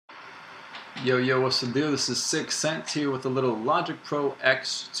Yo, what's the deal? This is CyX here with a little Logic Pro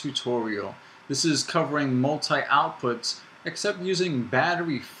X tutorial. This is covering multi-outputs, except using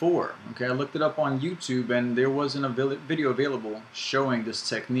battery 4. Okay, I looked it up on YouTube and there wasn't a video available showing this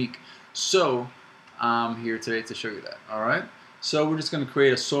technique. So, I'm here today to show you that, alright? So we're just going to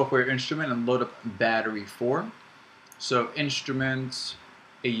create a software instrument and load up battery 4. So instruments,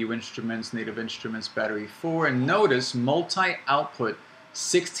 AU instruments, native instruments, battery 4, and notice multi-output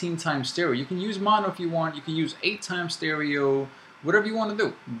 16 times stereo. You can use mono if you want, you can use 8 times stereo, whatever you want to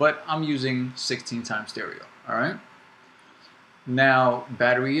do, but I'm using 16 times stereo, alright? Now,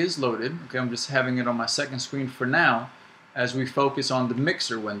 battery is loaded, okay, I'm just having it on my second screen for now as we focus on the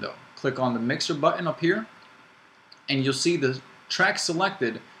mixer window. Click on the mixer button up here, and you'll see the track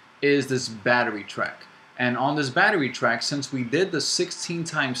selected is this battery track. And on this battery track, since we did the 16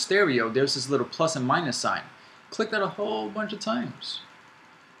 times stereo, there's this little plus and minus sign. Click that a whole bunch of times.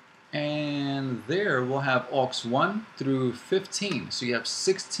 And there we'll have aux 1 through 15. So you have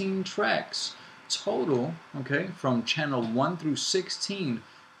 16 tracks total, okay, from channel 1 through 16.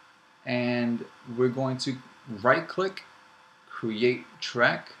 And we're going to right click, create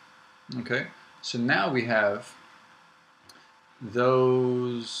track, okay. So now we have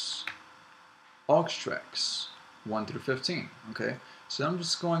those aux tracks 1 through 15, okay. So I'm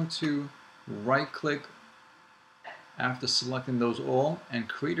just going to right click after selecting those all and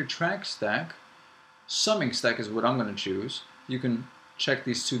create a track stack. Summing stack is what I'm going to choose. You can check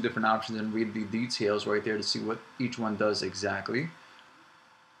these two different options and read the details right there to see what each one does exactly.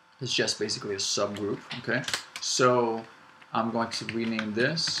 It's just basically a subgroup, okay. So I'm going to rename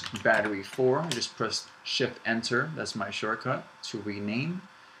this battery 4. I just press Shift Enter, that's my shortcut to rename.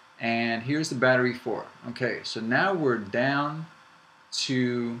 And here's the battery 4. Okay, so now we're down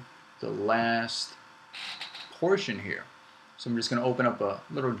to the last portion here. So I'm just going to open up a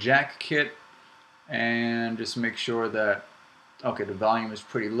little jack kit and just make sure that, okay, the volume is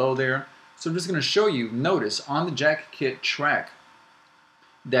pretty low there. So I'm just going to show you, notice on the jack kit track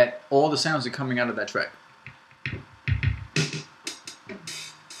that all the sounds are coming out of that track.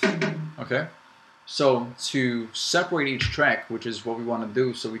 Okay, so to separate each track, which is what we want to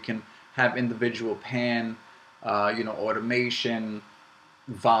do so we can have individual pan, automation,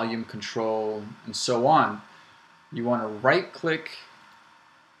 volume control, and so on, you want to right click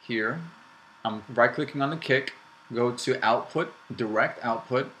here. I'm right clicking on the kick, go to output, direct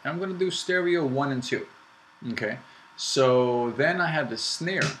output, and I'm going to do stereo 1 and 2. Okay, so then I have the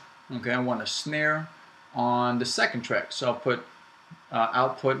snare. Okay, I want a snare on the second track, so I'll put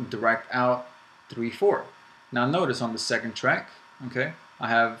output, direct out, 3, 4. Now notice on the second track, okay, I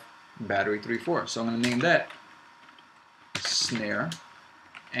have battery 3, 4. So I'm going to name that snare,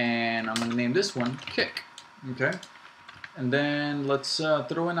 and I'm going to name this one kick. Okay, and then let's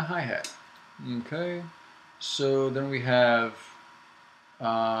throw in a hi-hat. Okay, so then we have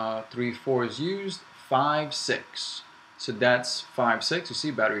 3, 4 is used, 5, 6. So that's 5, 6. You see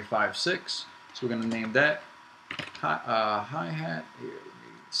battery 5, 6. So we're going to name that hi-hat. Here, let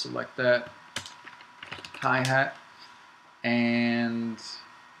me select that hi-hat, and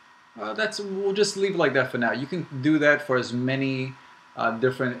we'll just leave it like that for now. You can do that for as many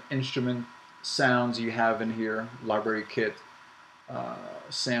different instrument sounds you have in here, library kit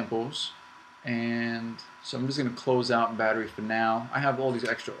samples. And so I'm just going to close out battery for now. I have all these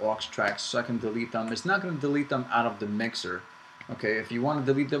extra aux tracks so I can delete them. It's not going to delete them out of the mixer. Okay, if you want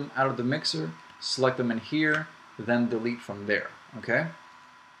to delete them out of the mixer, select them in here, then delete from there. Okay,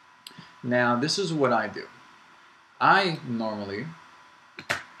 now this is what I do. I normally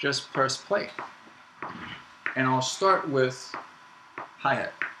just press play, and I'll start with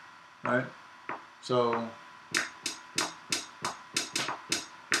hi-hat, right? So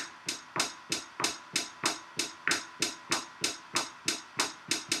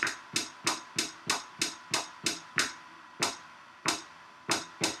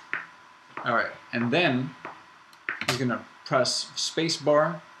alright, and then you're going to press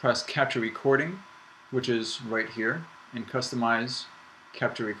spacebar, press capture recording, which is right here, and customize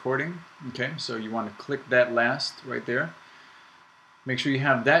capture recording. Okay, so you want to click that last right there. Make sure you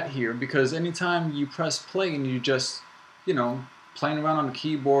have that here, because anytime you press play and you just, playing around on the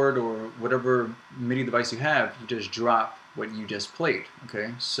keyboard or whatever MIDI device you have, you just drop what you just played.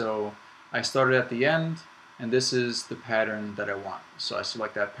 Okay, so I started at the end, and this is the pattern that I want. So I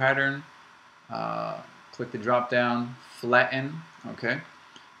select that pattern, click the drop down, flatten. Okay,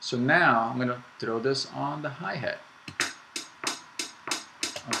 so now I'm going to throw this on the hi-hat.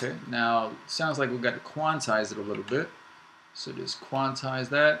 Okay, now it sounds like we've got to quantize it a little bit. So just quantize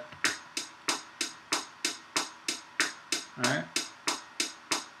that. Alright.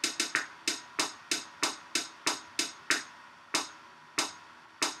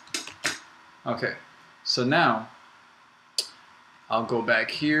 Okay, so now I'll go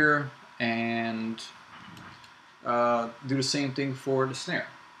back here and do the same thing for the snare.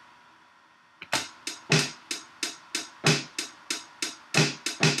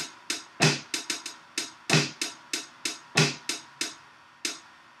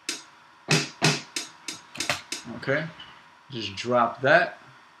 Okay, just drop that,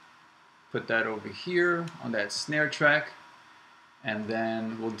 put that over here on that snare track, and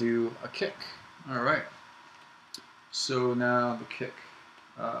then we'll do a kick. All right, so now the kick.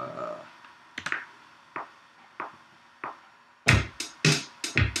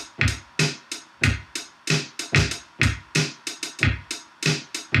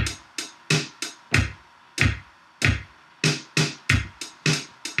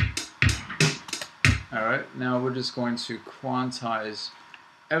 Alright, now we're just going to quantize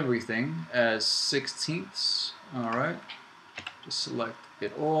everything as 16ths. Alright, just select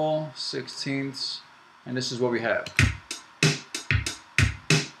it all, 16ths, and this is what we have.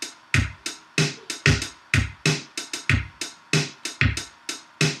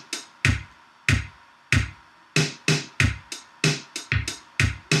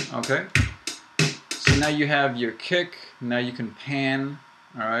 Okay, so now you have your kick, now you can pan,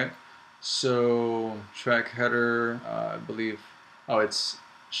 alright. So track header, I believe, oh, it's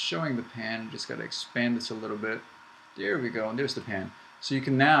showing the pan, just got to expand this a little bit. There we go, and there's the pan. So you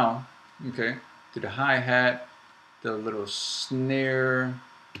can now, okay, do the hi-hat, the little snare.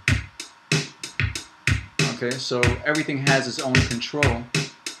 Okay, so everything has its own control.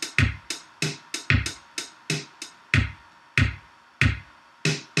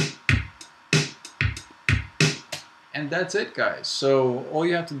 And that's it, guys. So all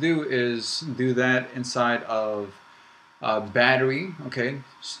you have to do is do that inside of battery, okay?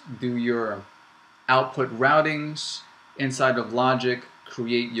 Do your output routings inside of Logic,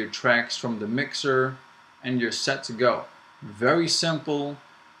 create your tracks from the mixer, and you're set to go. Very simple.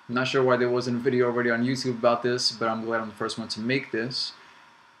 I'm not sure why there wasn't a video already on YouTube about this, but I'm glad I'm the first one to make this.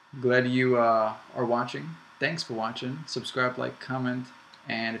 Glad you are watching. Thanks for watching. Subscribe, like, comment,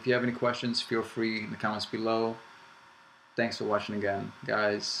 and if you have any questions, feel free in the comments below. Thanks for watching again,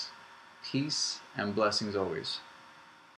 guys. Peace and blessings always.